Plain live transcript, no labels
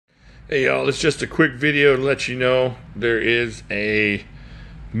Hey y'all, it's just a quick video to let you know there is a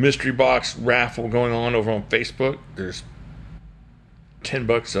mystery box raffle going on over on Facebook. There's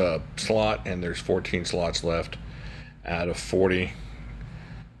 $10 a slot and there's 14 slots left out of 40.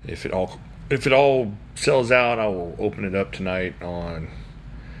 If it all sells out, I will open it up tonight on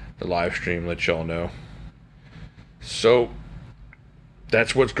the live stream, let y'all know. So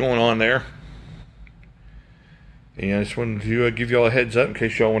that's what's going on there. And I just wanted to give y'all a heads up in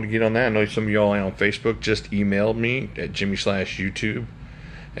case y'all want to get on that. I know some of y'all on Facebook just emailed me at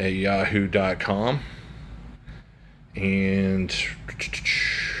jimmy/youtube@yahoo.com. And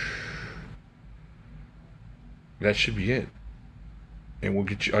that should be it. And I'll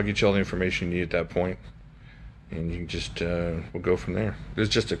get you all the information you need at that point. And you can just, we'll go from there. It's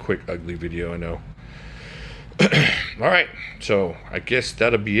just a quick, ugly video, I know. Alright, so I guess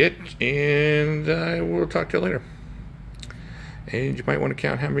that'll be it. And we'll talk to you later. And you might want to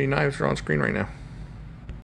count how many knives are on screen right now.